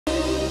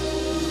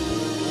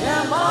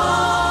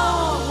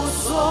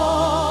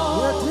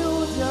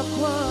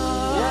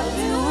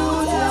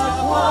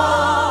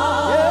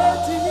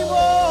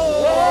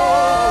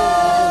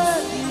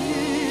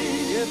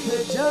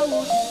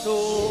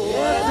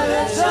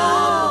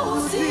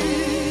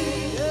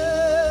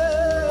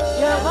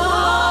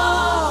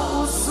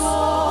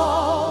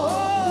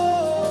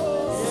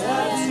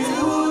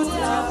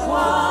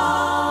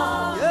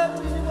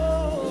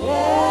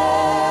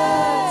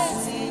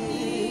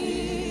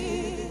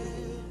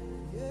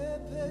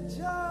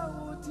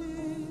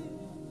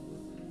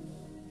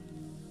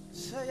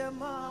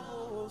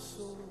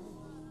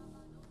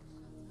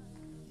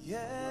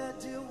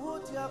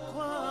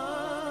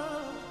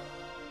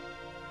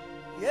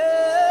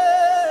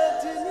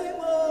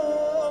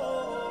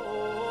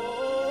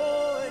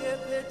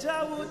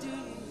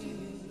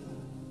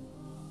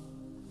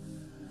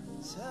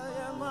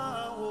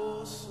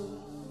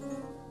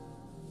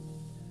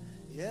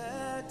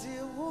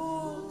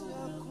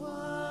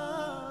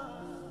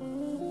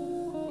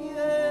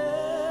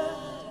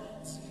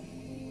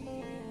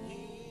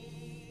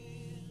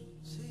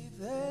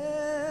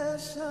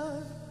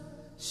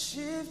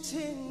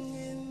Shifting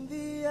in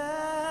the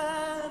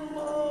atmosphere,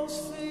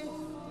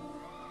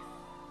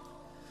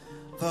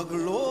 the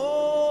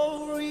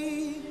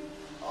glory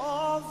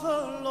of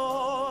the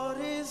Lord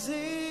is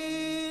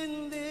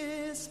in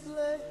this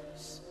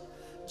place,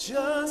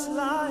 just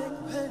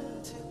like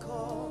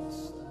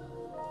Pentecost.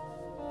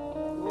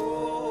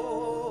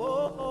 Oh,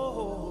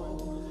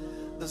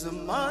 there's a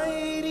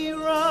mighty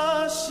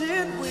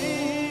rushing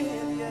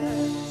wind,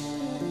 yes.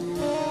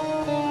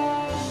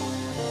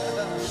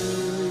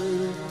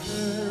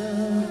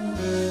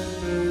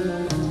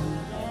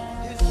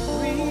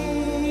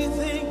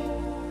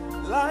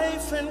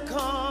 Life and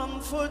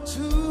comfort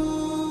to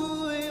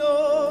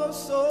your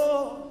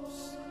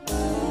souls.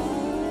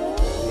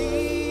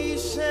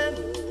 Peace and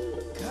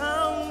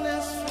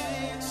calmness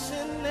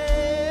fixing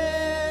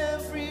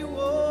every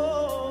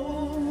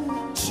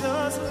woe.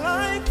 Just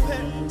like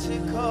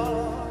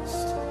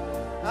Pentecost,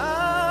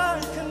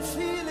 I can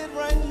feel it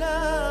right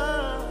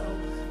now.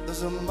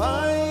 There's a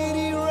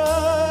mighty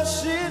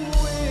rushing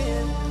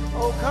wind.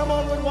 Oh, come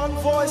on with one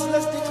voice,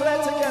 let's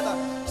declare together.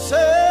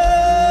 Say,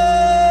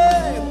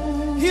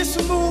 He's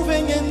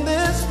moving in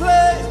this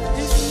place.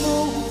 He's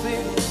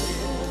moving in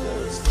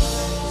this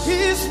place.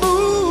 He's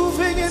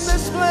moving in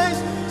this place.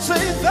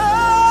 Say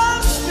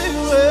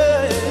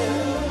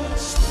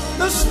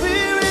the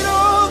Spirit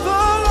of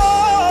the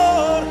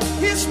Lord.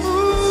 He's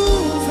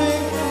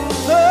moving.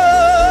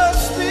 The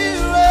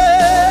Spirit,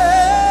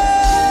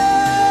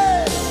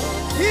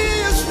 He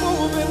is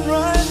moving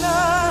right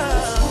now.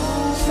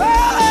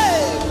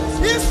 Say,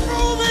 He's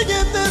moving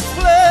in this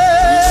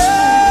place.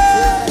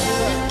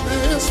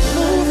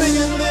 Moving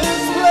in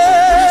this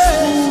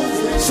place.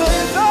 Say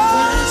the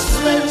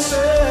Spirit.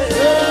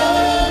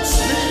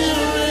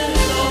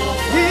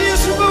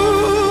 He's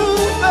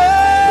moving.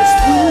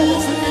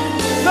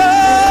 The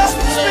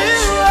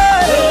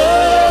Spirit.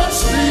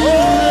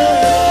 Oh,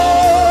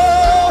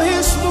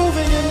 He's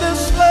moving in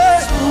this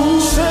place.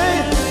 Say,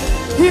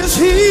 He's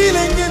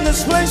healing in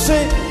this place.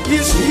 Say,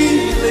 He's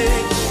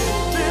healing.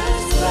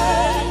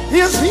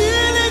 He's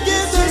healing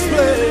in this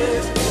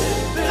place.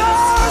 The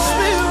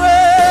Spirit.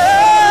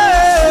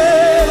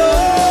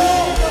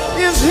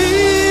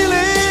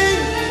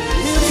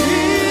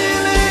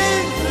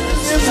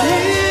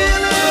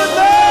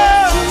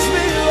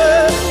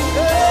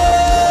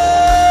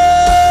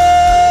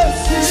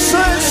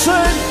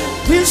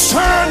 He's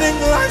turning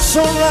lights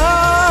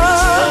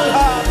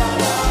around.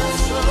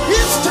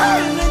 He's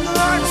turning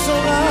lights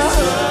around.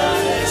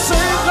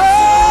 Say the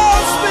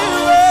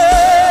Spirit.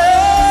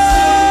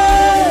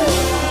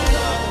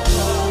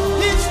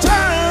 He's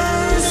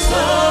turning.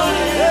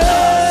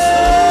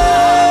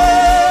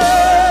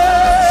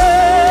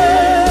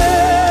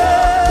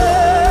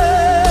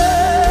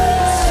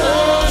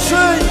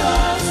 Say,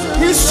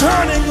 He's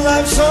turning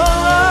lights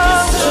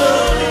around.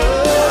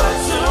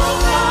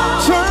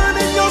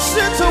 Turning your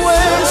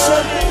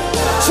situation,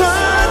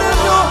 turning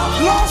your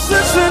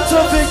losses into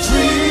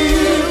victory.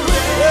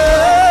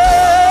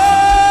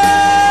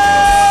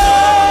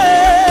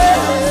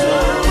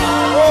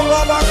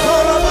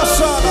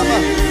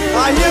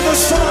 I hear the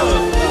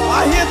song. I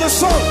hear the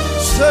song.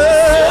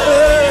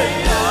 Say,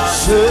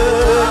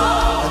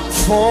 and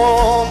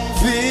from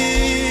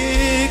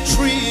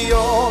victory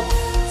on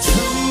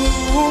to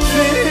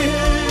victory,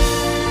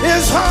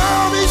 His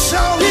army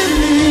shall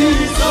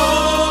lead.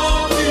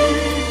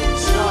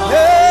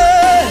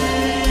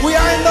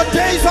 The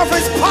days of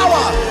His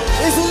power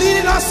is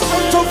leading us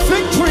unto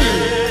victory.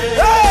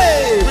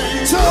 Hey,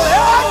 till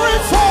every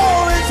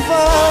foe is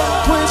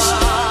vanquished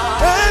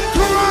and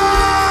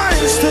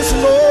Christ is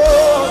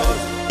Lord.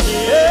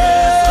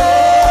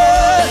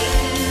 Yeah.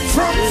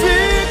 From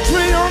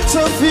victory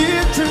unto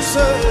victory,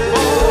 say,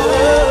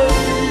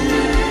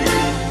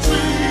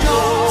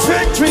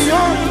 victory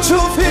unto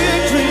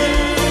victory.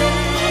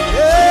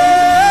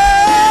 Yeah.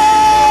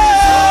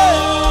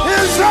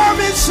 His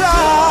army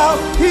shall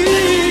heal.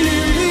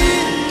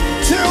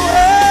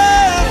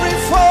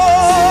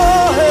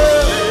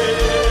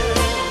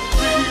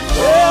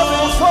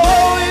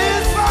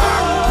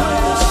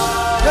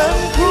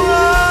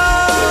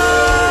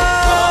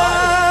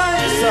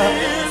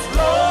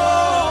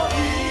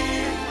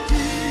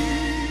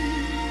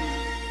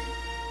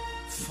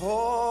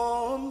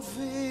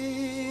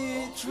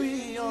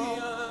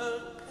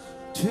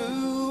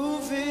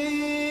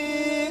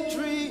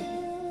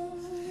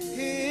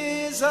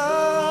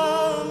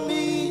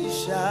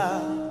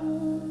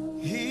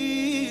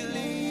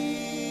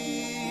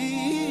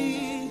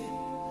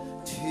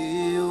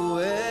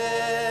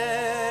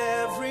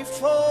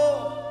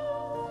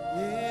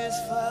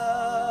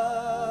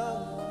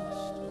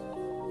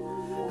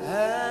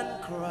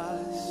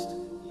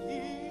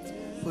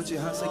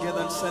 hands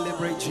together and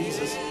celebrate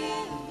Jesus.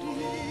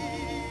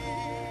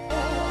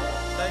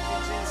 Thank you,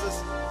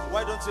 Jesus.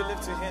 Why don't you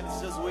lift your hands?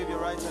 Just wave your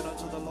right hand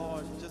unto the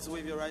Lord. Just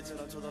wave your right hand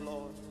unto the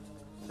Lord.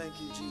 Thank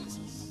you,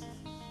 Jesus.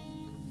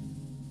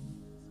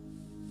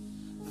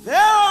 There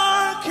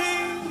are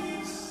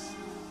kings.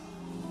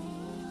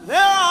 There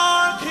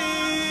are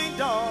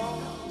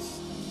kingdoms.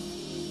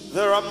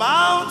 There are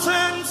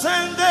mountains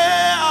and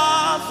there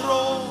are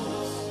thrones.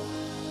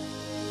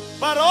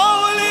 But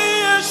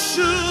only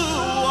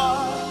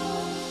Yeshua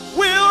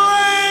will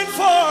reign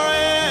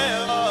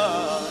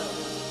forever.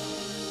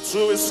 To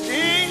his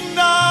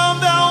kingdom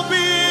there'll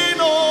be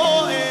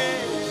no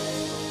end.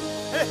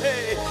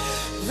 Hey,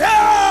 there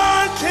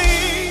are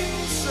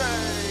kings,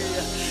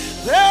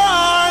 there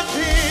are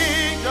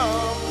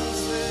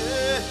kingdoms,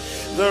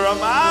 there are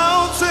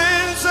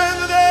mountains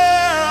and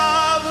there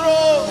are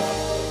thrones.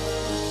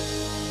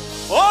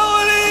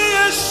 Only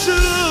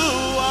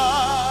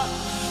Yeshua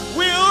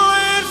will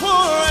reign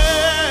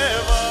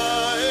forever.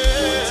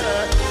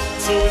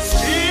 To his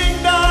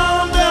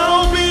kingdom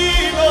there'll be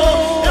no.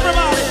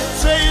 Everybody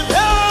say there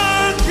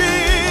are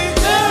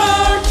kings, there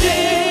are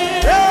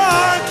kings, there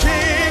are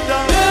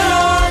kingdoms, there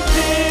are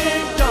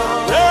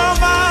kingdoms, there are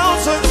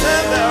mountains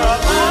and there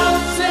are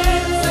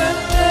mountains and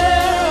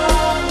there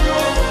are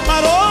thrones.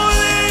 But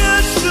only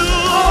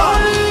Yeshua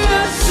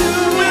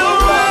will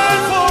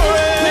reign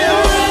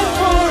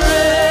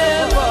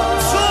forever.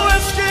 So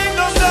his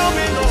kingdom there'll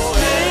be no end.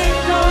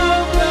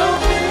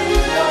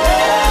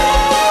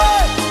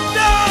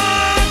 There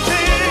are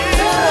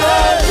kings,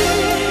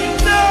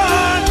 there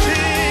are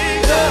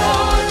kings,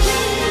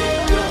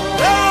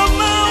 there are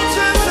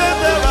mountains and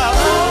there are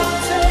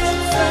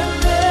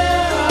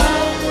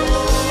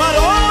but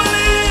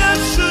only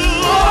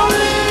Yeshua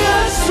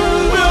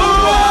will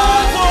reign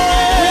forever.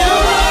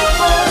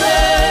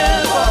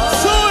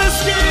 So his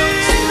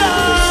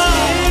kingdom,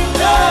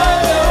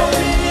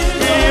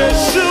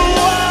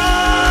 Yeshua,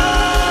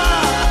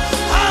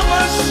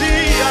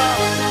 HaMashiach,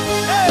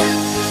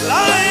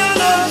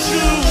 Lion of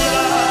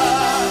Judah,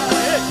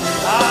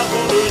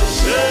 Adonai,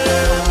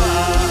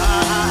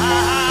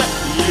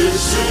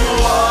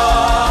 Yeshua,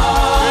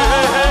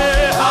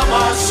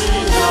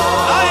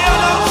 HaMashiach,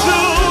 Lion of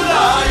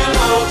Judah,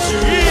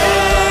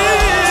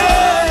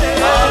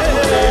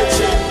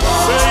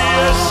 say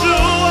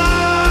Yeshua,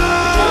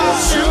 Lion of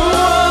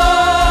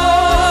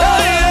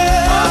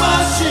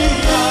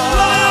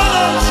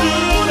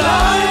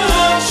Judah,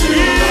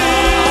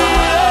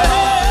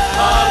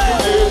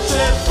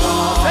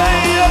 say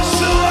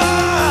Yeshua,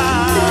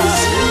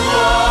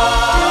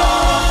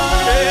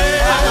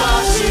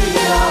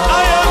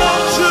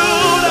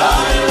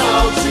 Lion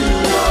of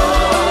Judah,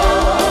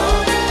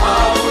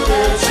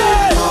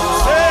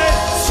 say,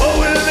 so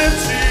we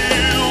lift you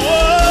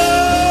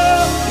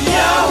up,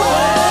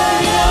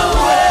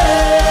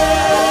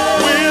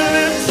 we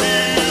lift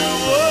you up,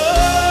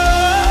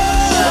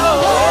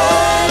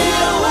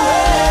 we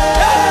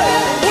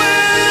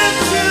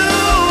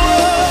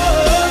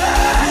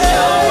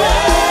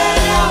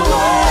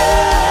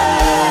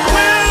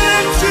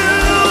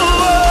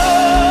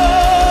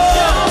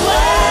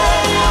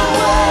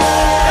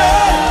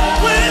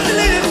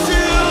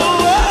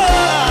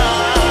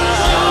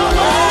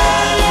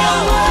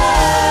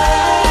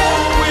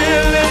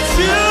lift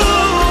you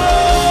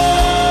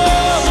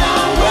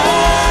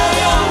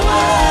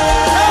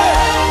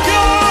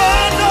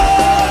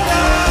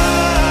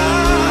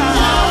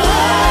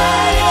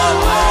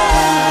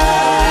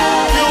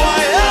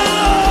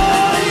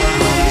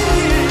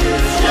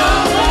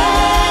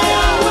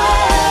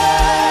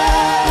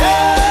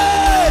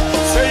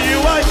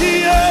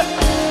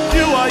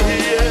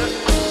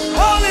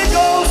Holy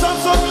Ghost, I'm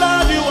so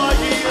glad you are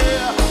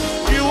here.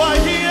 You are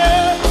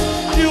here.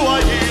 You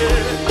are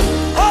here.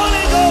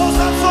 Holy Ghost,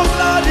 I'm so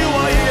glad you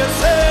are here.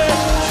 Say,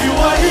 you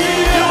are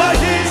here. You are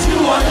here. You are here. Holy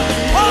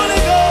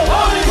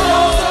Ghost,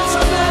 I'm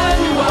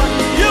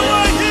so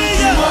glad you are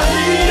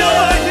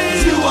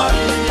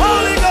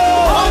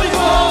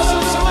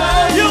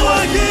here. You are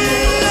here. You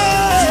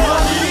are here. You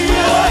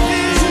are here. You are here. Holy Ghost, I'm so glad you are here. You are here. You are here. You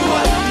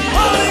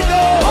are here.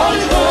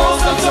 Holy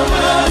Ghost, I'm so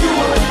glad you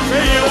are here.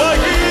 Say, you are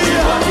here. You are here. You are here. Holy Ghost, I'm so glad you are here. You are here. You are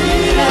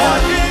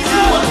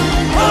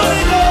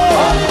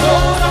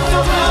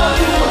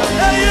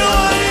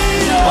here. You are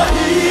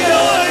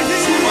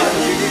here.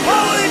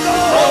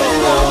 Holy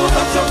Ghost,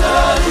 I'm so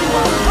glad you are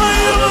here.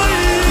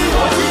 You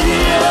are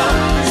here.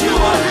 You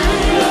are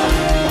here.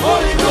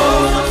 Holy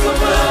Ghost, I'm so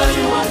glad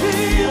you are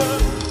here.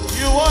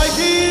 You are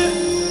here.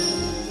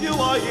 You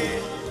are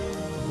here.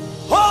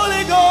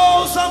 Holy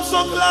Ghost, I'm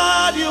so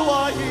glad you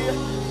are here.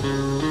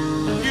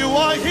 You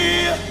are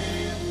here.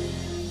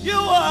 You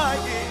are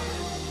here.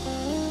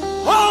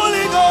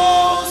 Holy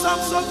Ghost, I'm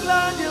so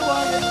glad you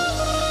are here.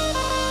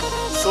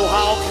 So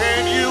how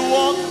can you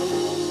walk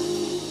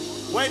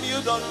when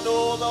you don't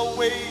know the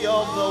way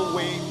of the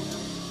wind?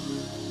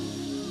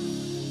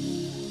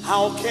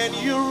 How can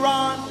you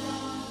run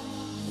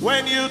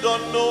when you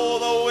don't know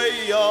the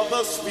way of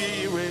the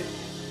Spirit?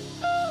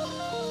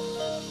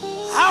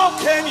 How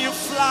can you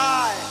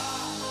fly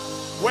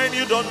when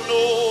you don't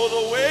know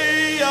the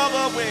way of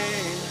the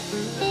wind?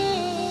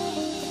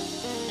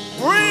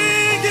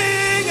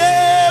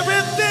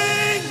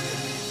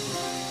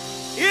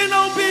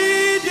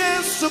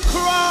 to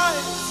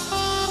Christ.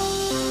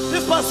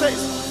 This part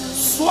says,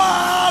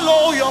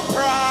 swallow your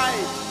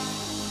pride.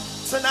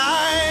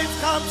 Tonight,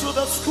 come to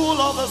the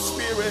school of the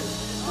Spirit.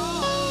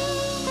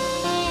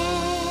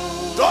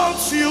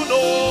 Don't you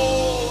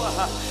know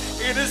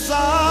it is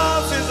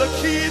ours is the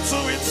key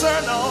to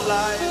eternal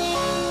life?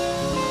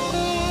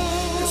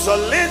 It's a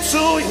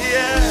little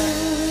here,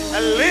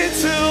 a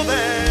little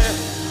there,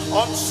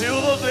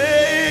 until the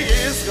day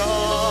is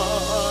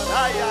gone.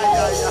 Ay, ay,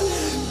 ay, ay.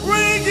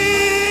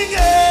 Bringing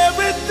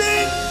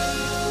everything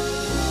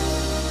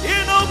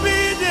in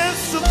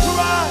obedience to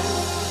Christ.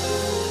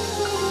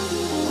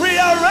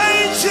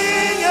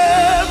 Rearranging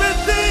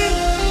everything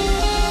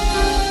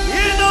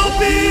in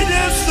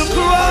obedience to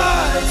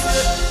Christ.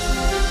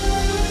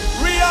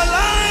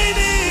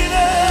 Realigning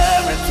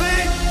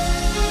everything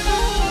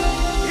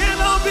in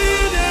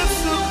obedience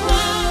to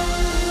Christ.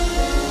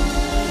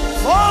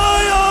 For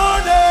your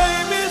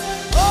name is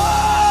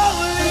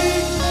holy,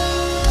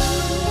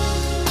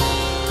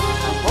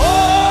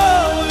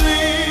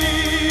 holy,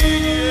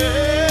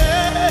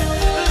 yeah,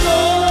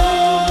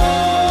 Lord.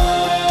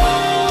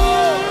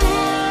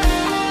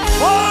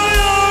 For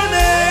your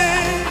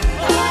name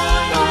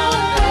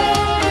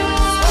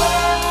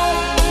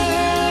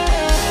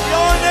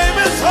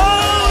is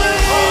holy,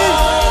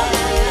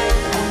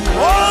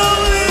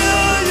 holy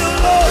are you,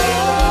 Lord.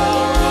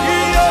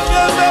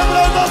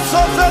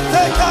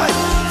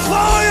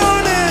 For your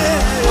name,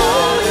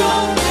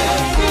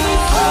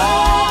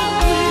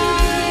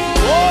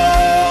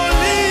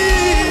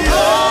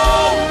 holy,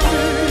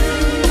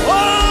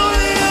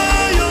 holy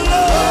are you,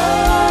 Lord.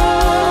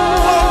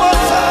 One more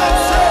time,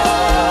 say,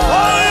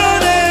 for your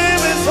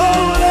name is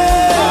holy.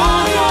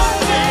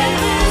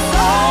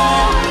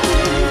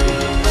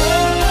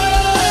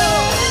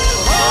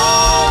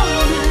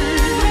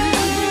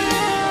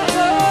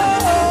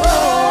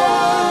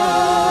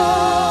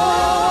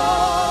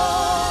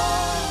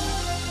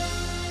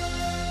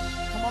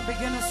 Come on,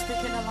 begin to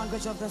speak in the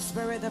language of the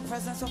Spirit. The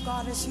presence of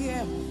God is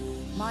here.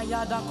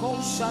 Mayada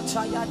kosha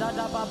chayada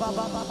da ba ba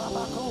ba ba ba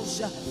ba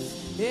kosha.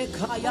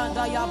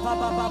 Ekayanda ya ba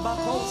ba ba ba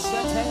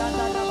kosha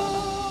teyanda da ba ba.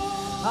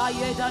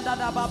 Ayeda da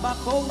da ba ba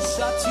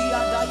kosha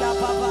tiyanda ya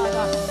ba ba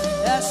da.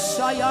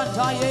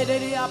 Esayanda yede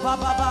ya ba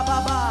ba ba ba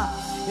ba.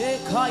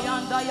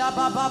 Ekayanda ya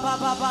ba ba ba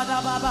ba ba da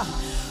ba ba.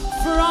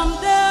 From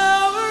the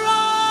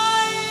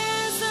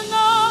rising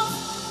of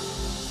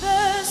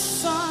the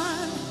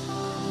sun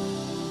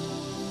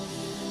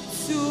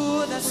to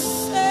the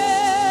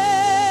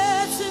setting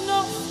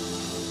of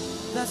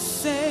the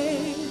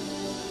same,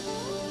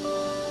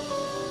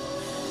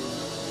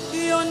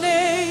 your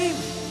name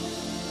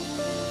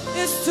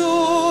is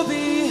to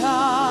be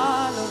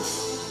hallowed.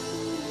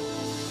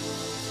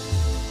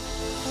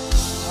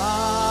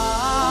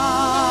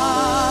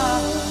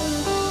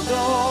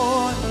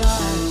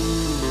 Adonai.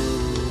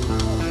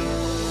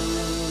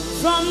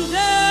 From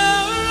the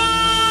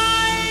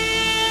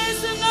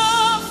rising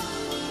of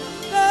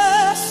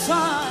the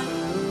sun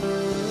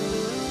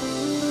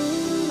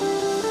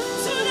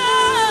to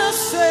the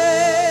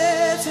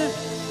setting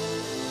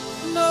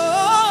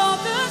of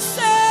the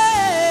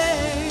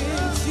same,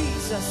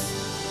 Jesus.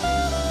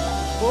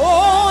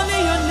 Only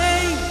your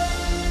name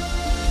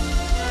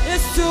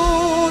is to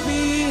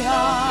be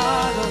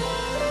hallowed.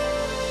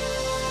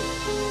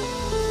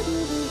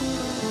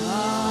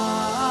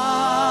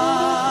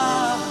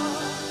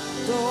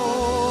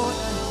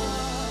 Adonai.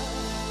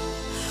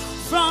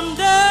 From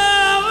the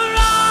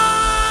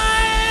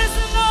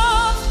rising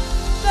of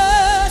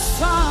the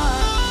sun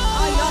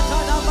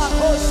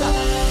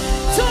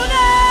to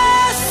the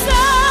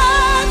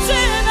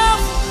setting of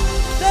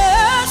the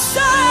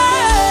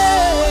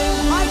same,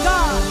 my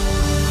God,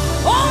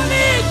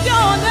 only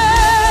your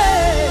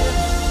name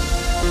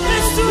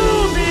is to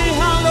be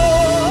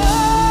hallowed.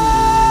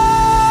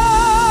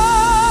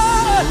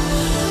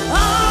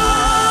 Adonai.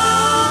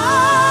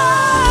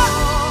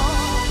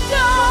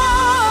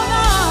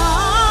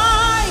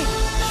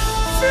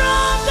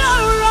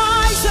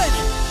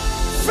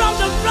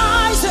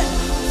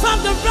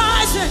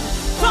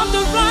 From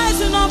the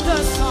rising of the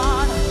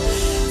sun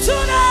to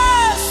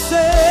the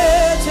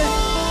setting.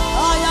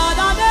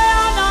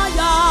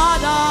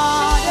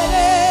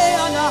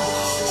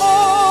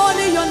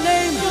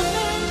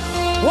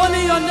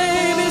 Only your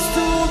name is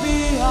to be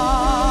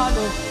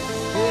hallowed.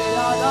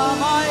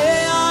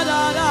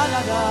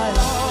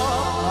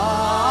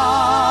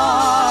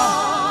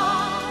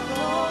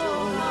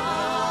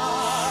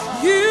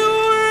 You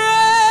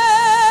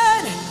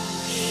reign,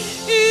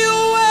 you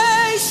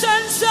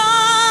ancient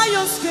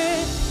Zion's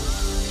King.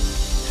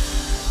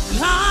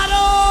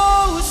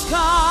 Kadosh,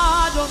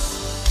 Kadosh,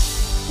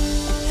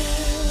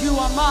 you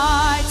are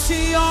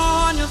mighty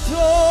on your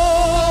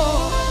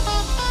throne.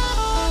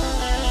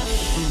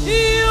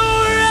 You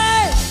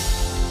reign,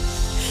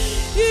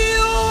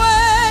 you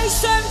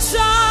ancient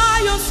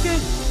Zion's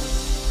King.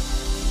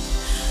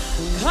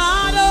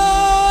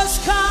 Kadosh,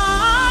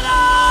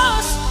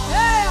 Kadosh,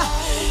 yeah,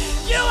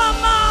 you are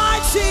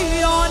mighty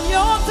on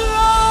your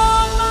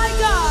throne, my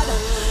God.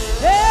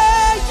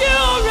 Hey,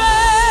 you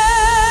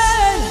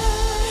reign,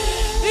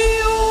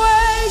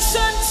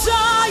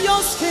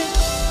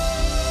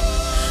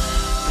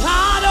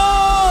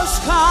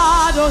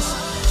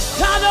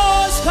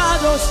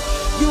 Kadosh.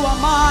 You are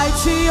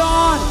mighty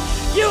on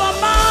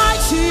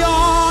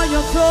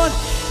your throne.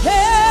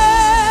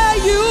 Hey,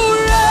 you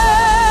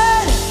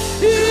reign,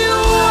 you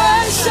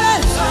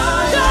ancient.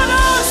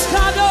 Kadosh,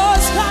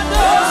 Kadosh,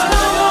 Kadosh,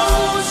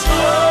 Kadosh.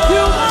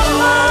 You are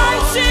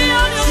mighty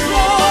on your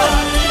throne.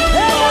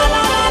 Hey, la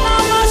la la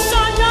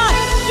Messiah,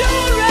 you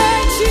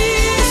reign,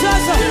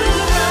 Jesus.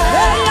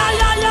 Hey, ya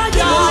ya ya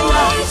ya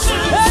ya.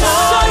 Hey,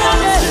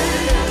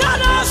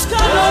 Kadosh,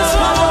 Kadosh,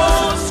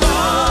 Kadosh.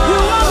 You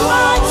are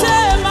mighty,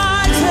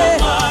 mighty.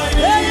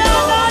 Hey, ya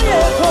na ye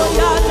ko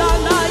ya na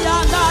na ya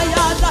na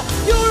ya na.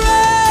 You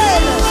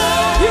reign,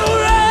 you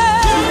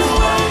reign,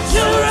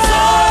 you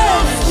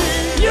reign,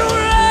 you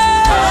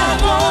reign.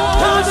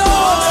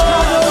 Kadosh,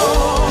 Kadosh,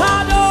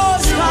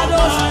 Kadosh,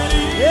 Kadosh.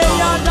 Hey,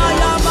 ya na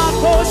ya ma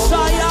ko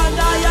sha ya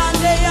na ya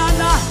ne ya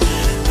na.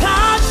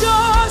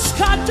 Kadosh,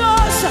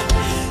 Kadosh,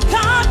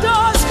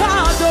 Kadosh,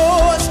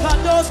 Kadosh,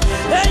 Kadosh.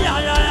 Hey, ya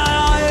ya ya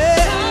ya.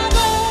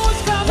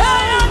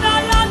 Hey, ya na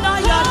ya na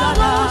ya na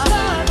na.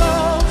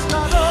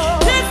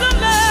 He's the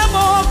Lamb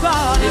of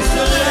God. He's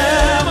the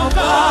Lamb of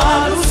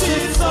God who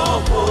sits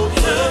upon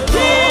the throne.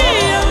 He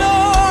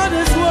alone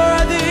is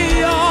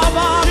worthy of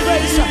our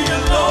praise.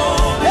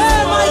 Hey,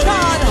 my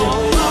God.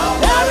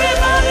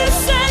 Everybody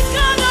say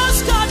Kadosh,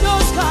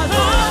 Kadosh,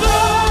 Kadosh.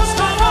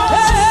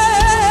 Hey,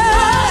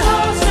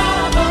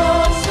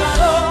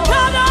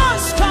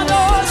 Kadosh,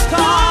 Kadosh,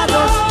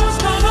 Kadosh.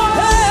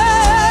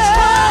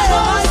 Hey,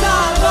 my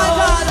God, my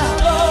God.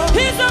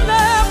 He's the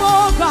Lamb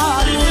of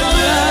God. He's the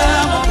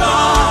Lamb of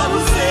God who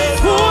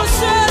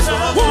sits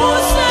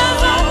upon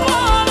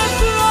the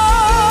throne.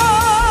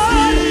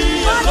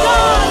 My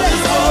God.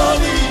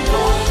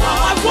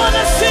 I want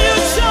to see you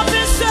jump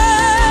and say,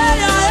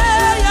 yeah,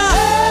 yeah, yeah.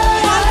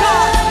 My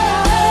God.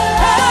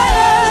 Hey,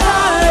 yeah,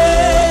 yeah,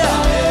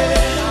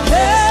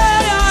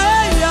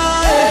 yeah,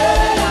 yeah.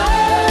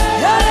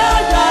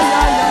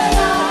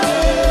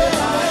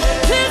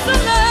 He's the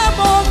Lamb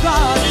of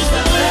God. He's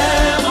the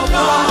Lamb of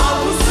God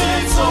who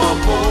sits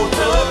upon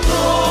the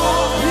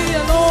throne. He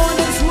alone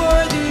is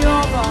worthy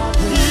of our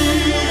praise.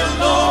 He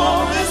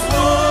alone is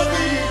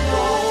worthy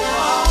of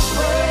our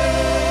praise.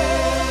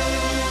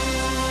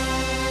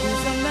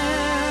 He's the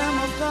Lamb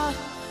of God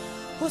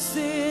who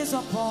sits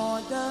upon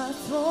the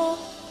throne.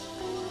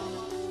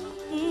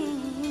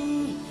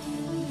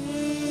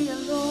 He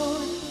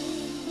alone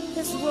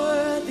is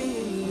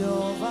worthy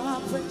of our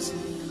praise.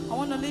 I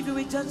want to leave you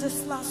with just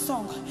this last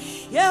song.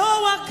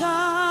 Yehovah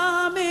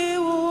kami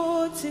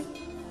wuti.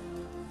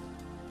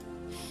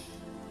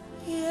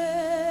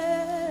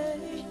 Yeah.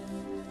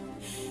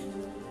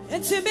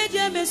 Enti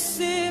media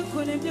mesi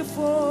kunim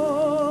defo.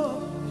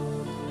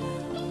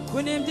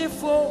 Kunim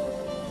defo.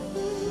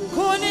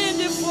 Kunim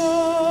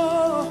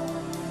defo.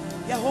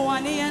 Yehovah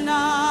ni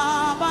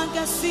na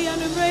bangasi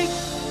anu break.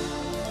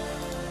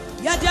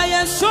 Yadia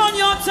ye shown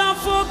your time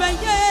for ben.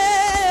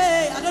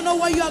 I don't know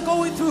what you are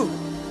going through.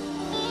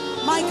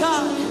 My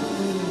God,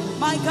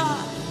 my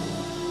God.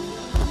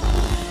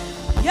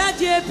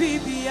 Yadia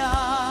bibia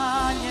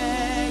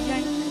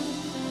ye.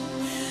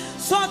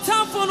 So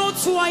time for no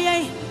two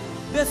ye.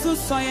 Besu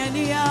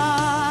soyenia.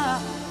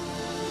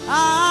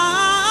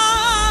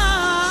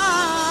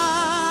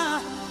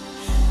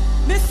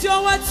 Miss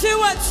your what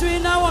you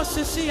now was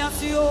to see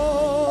us you.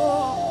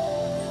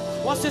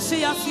 Was to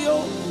see us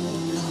you.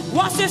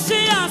 Was to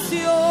see us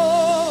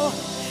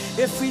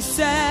you. If we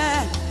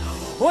said,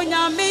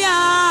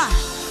 Onyamia,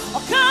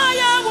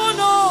 Okaya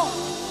wono,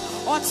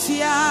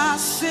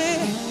 Otiase,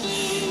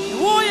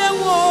 Woye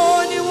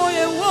wo, ni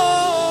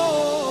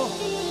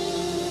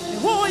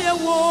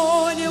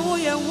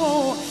woye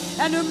wo,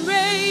 and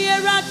Ray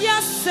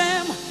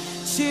Radiasem,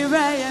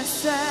 Shiraya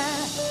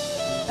said,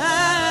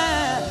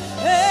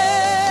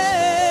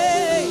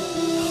 hey,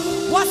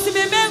 what's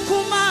me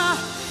menkuma,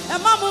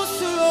 and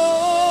Mamusuro,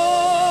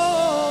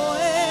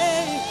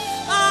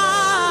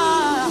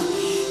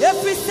 if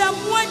we say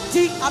one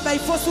thing about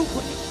Fosu,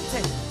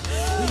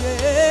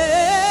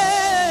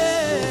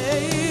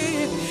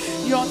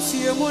 your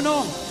Tiemono,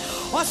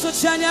 what's the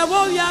China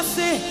warrior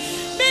say?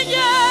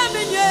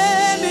 Minye.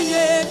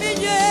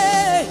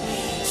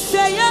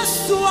 Say yes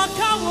to a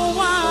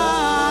kawa.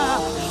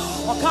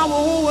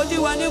 Okawo di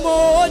wani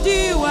mo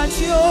di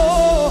wachi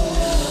o.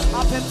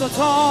 Apem to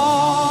to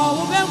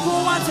ubenku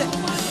wate.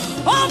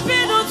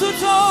 Opinu to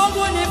to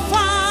wani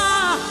fa.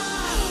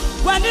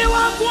 Wani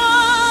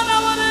wakwana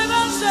wani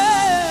bense.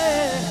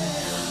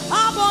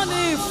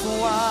 Aboni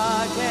fuwa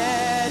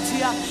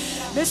getia.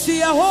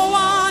 Mesiya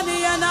hoani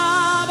yana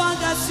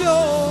bangasyo.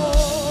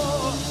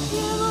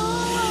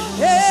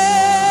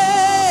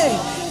 Hey,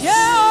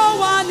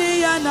 Yehovani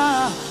yana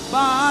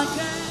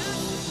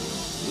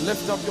bangasyo.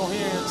 Lift up your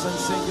hands and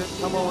sing it.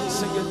 Come on,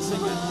 sing it,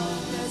 sing it.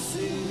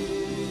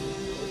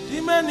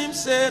 The man him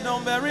said,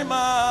 don't very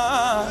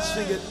much.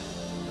 Sing it.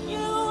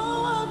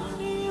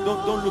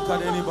 Don't look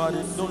at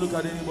anybody. Don't look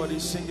at anybody.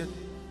 Sing it.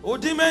 Oh,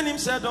 the man him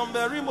said, don't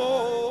very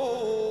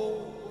more.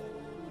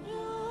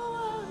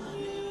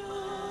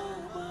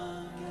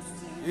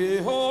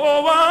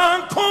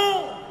 Yehovah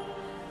come.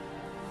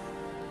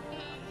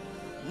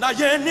 Na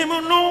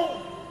yenimuno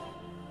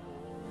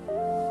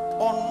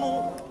onu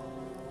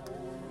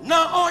na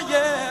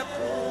oye.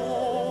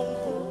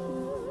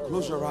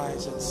 Close your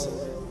eyes and sing.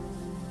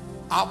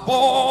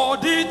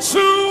 Abodi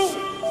to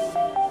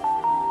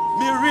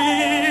me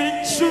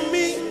to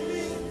me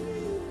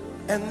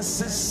and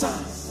sisa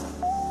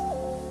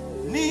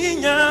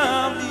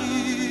ninya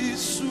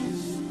misu.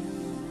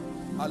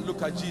 I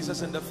look at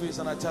Jesus in the face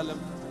and I tell him,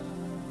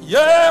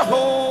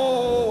 Yehovah,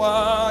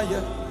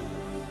 yeah.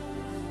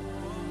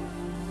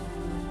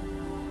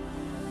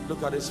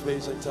 Look at his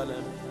face and tell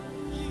him,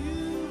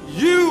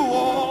 you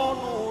are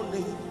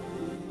only.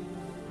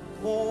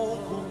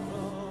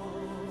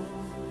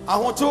 I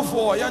want to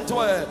for you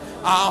to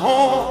I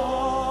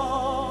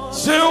want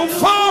to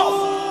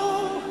fall.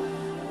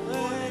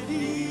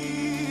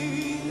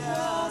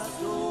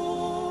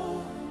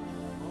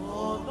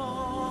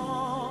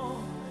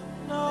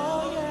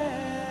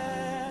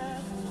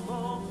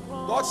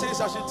 God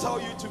says I should tell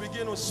you to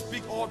begin to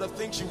speak all the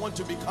things you want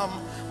to become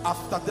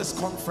after this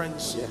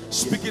conference.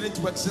 Speak it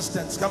into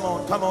existence. Come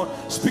on, come on.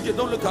 Speak it.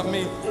 Don't look at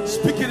me.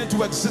 Speak it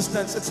into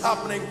existence. It's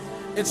happening.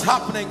 It's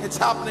happening. It's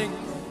happening.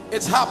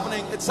 It's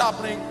happening. It's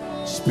happening.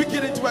 Speak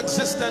it into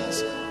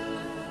existence.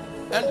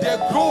 And they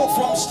grow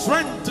from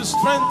strength to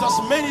strength. As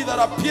many that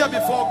appear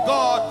before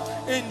God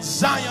in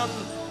Zion,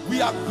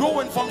 we are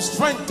growing from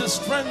strength to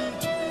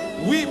strength.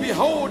 We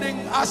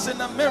beholding as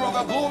in a mirror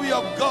the glory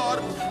of God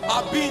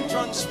are being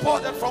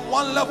transported from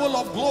one level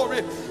of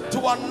glory to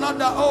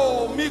another.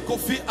 Oh, me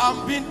Kofi,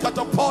 I'm being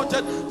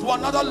catapulted to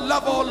another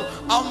level.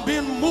 I'm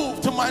being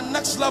moved to my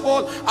next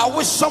level. I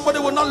wish somebody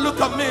would not look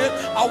at me.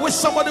 I wish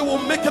somebody will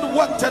make it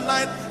work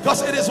tonight,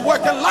 because it is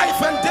working.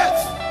 Life and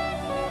death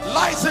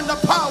lies in the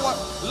power.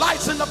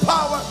 Lies in the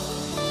power.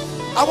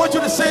 I want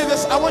you to say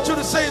this. I want you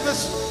to say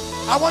this.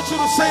 I want you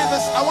to say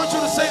this. I want you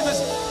to say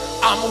this.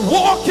 I'm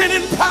walking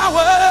in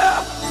power.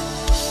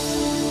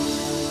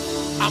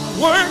 I'm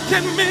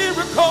working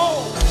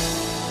miracles.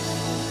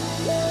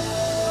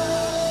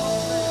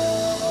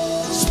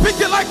 Speak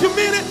it like you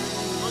mean it.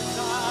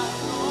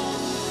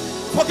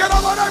 Forget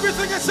about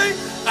everything and say,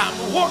 I'm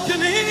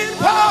walking in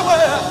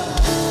power.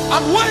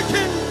 I'm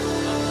working.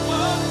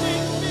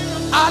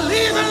 I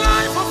live a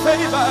life of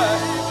favor.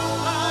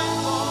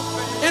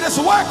 It is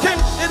working.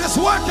 It is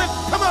working.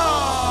 Come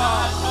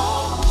on.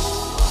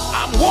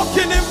 I'm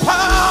walking in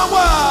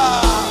power.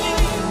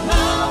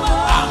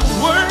 I'm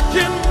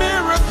working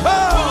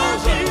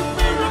miracles.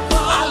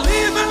 I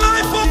live a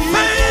life of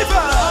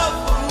favor.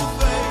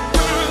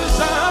 'Cause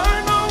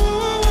I know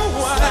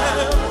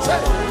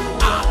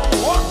I'm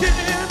walking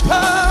in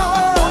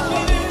power.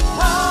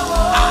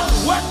 I'm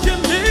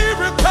working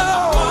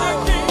miracles.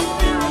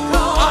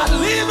 I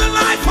live a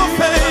life of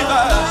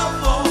favor.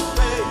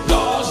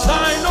 'Cause I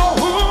know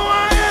who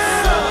I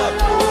am.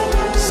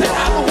 Say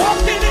I'm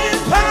walking in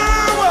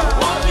power.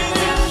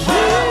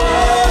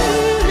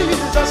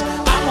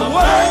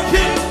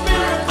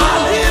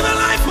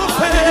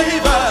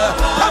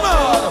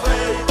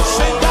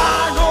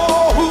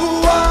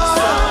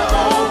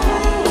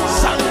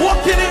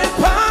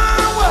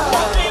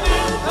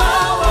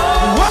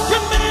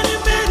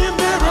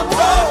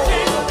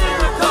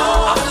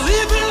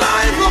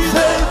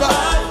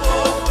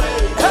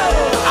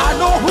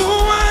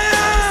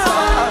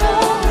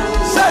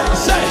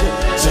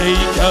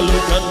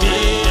 Look at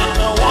me and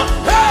I want,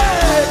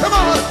 hey, come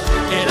on.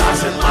 It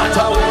doesn't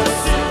matter what.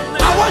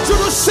 I want you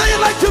to say it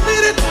like you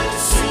mean it.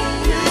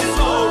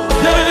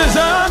 Yes, I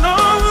know.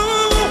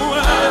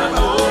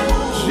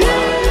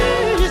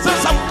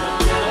 Jesus,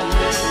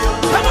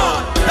 come on.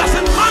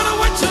 Doesn't matter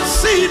what you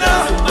see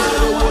now.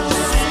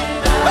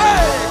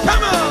 Hey,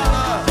 come on.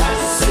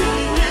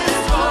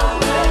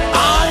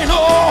 I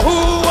know who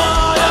I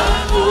am.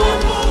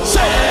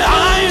 Say,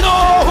 I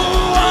know who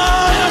I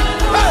am.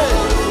 Hey,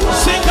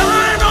 sing,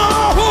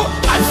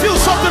 I feel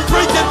something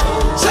breaking.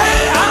 Say,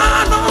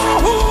 I know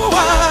who I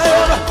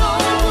am.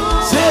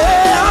 Say,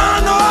 I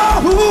know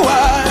who I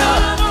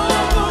am.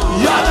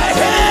 You're the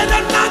head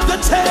and not the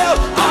tail.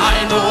 I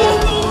know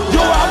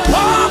you're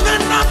above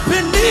and not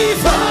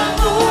beneath.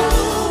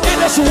 It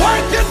is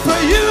working for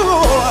you.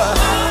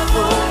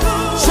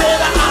 Say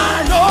that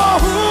I know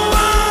who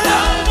I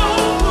am.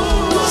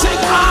 Say,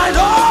 I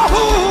know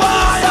who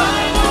I am.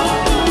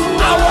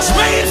 I was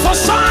made for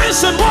signs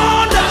and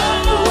wonders.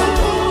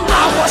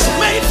 I was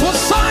made for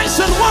signs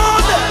and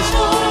wonders.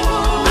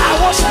 I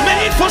was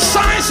made for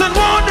signs and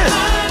wonders.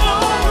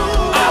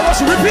 I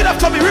was, repeat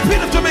after me,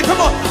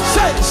 come on.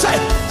 Say,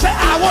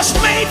 I was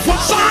made for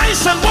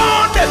signs and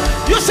wonders.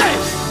 You say,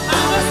 I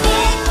was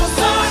made for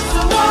signs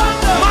and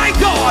wonders. My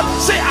God,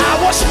 say, I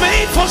was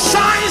made for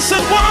signs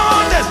and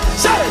wonders.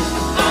 Say,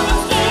 I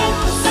was made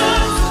for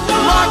signs and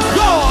wonders. My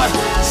God,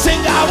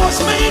 sing, I was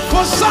made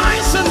for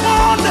signs and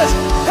wonders.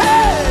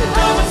 Hey,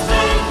 I was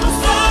made for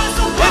signs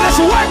and wonders. It is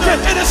working,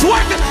 it is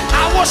working.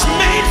 I was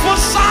made for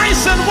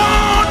signs and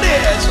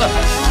wonders. I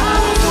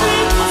was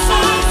made for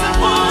signs and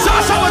wonders. So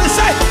somebody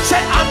say,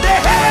 I'm the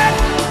head.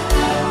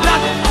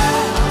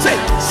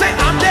 Say,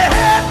 I'm the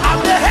head, I'm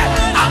the head,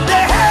 I'm the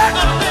head,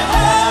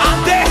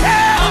 I'm the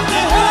head, I'm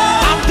the head,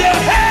 I'm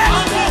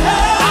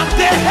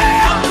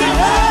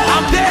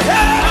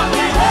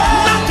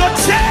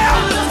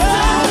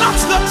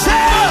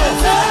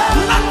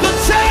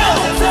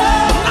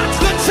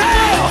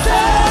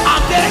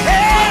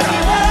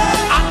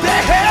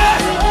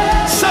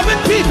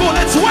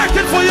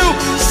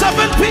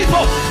 7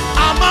 people.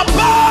 I'm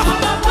above.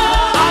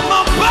 I'm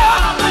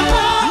above.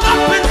 Not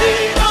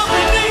beneath. Not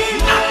beneath.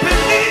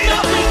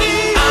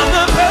 I'm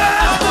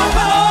above. I'm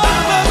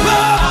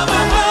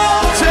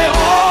above. Say,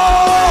 oh,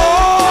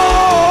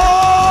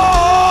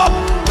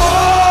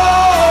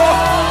 oh.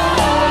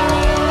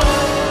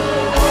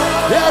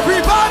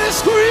 Everybody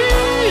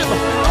scream.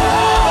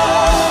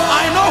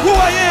 I know who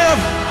I am.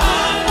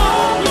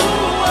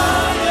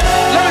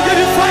 Let me give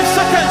you 5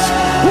 seconds.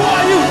 Who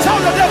are you? Tell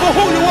the devil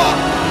who you are.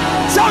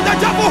 Tell the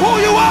devil who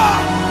you are.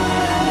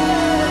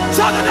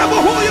 Tell the devil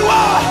who you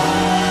are.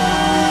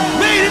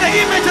 Made in the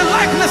image and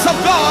likeness of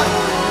God.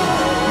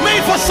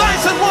 Made for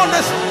signs and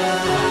wonders.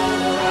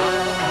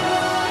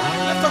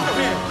 Let's talk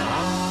here.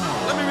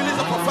 Let me release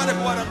a prophetic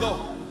word and go.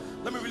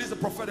 Let me release a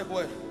prophetic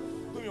word.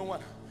 Give me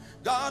one.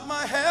 God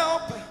my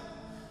helper.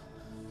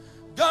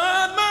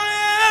 God my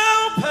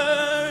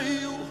helper.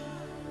 You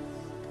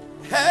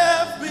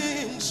have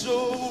been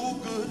so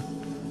good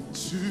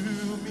to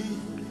me.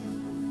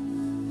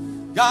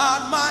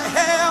 God my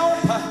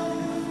helper.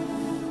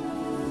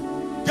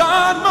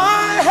 God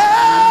my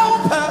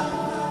helper.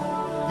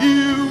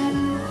 You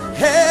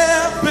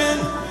have been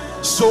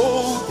so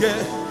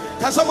good.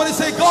 Can somebody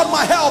say God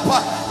my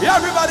helper? Yeah,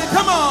 everybody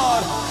come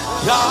on.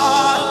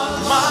 God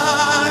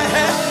my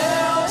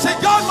helper. Say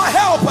God my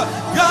helper.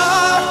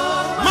 God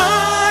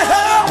my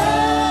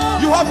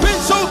helper. You have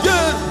been so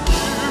good.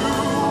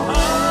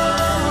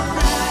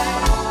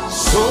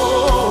 So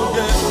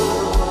good.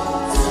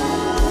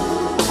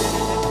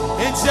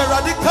 It's a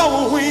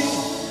radical wing.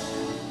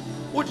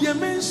 Would you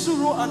mean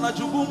Suru and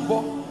Ajubumbo?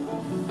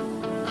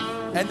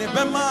 And the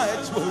Bema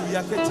it will be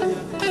a kitty.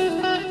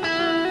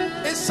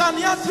 It's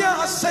Sanyatia,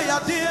 I say a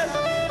dear.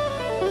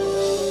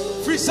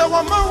 Frisa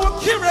Wama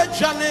Kira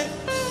Jane.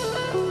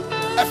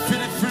 A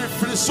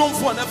free song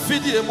for a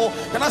video.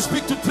 Can I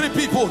speak to 3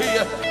 people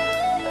here?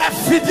 A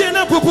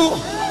video, boo.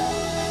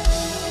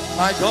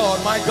 My God,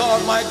 my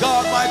God, my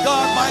God, my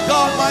God, my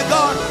God, my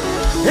God.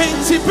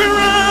 Ain't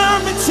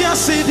Peprah,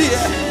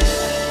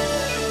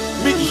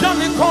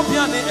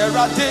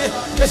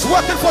 it's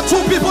working for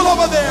 2 people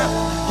over there.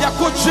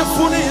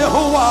 Yakuchifuni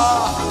Yehowa.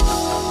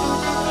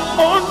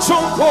 On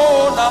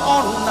Chonko na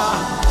onna.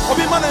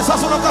 Obimane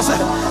Sasonokase.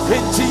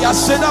 Inti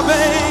Asedabe.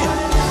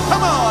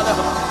 Come on.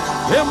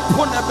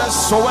 Impone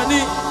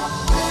Besoani.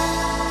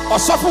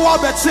 Osofu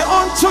Wabetse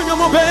on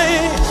Chonyomobe.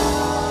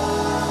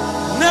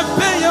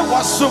 Nebeye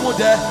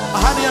wasumude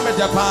ahani ya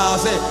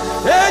medepase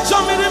ejo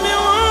mirimi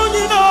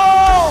unino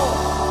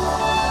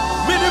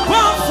mini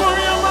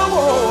bamfori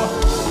amawo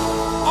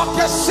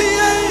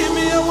okesiye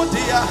imi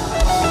ewodia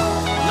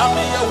na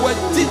me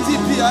ewedidi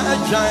bia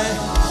adwan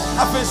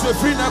afenso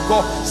efri neko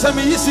se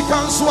me yisika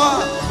nso a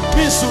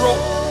misuro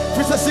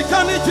fisa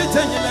sika ne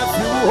twetanye na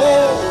fri ho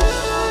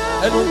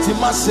enu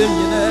ntima se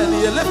nyina ne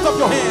lift up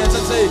your hands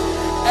and say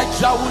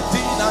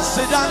Ejawudina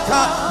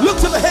Sedanka. Look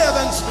to the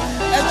heavens.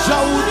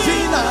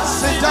 Ejawudina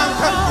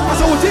Sedanka.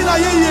 Asa Udina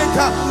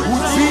Yeyeka.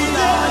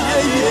 Udina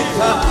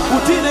Yeyeka.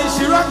 Udina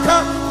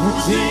Shiraka.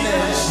 Udina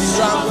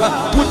Shiraka.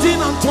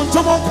 Udina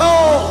Tontomoko.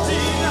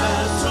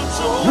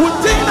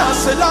 Udina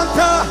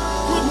Sedanka.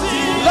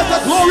 Let the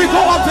glory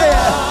go up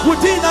there.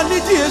 Udina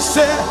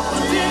Nidiese.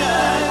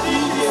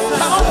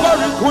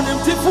 Kabari kunim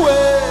tifue.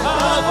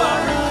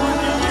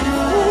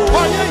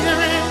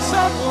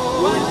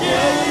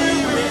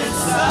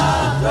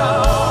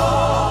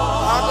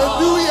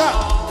 Hallelujah.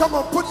 Come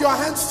on, put your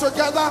hands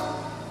together.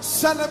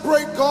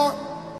 Celebrate God.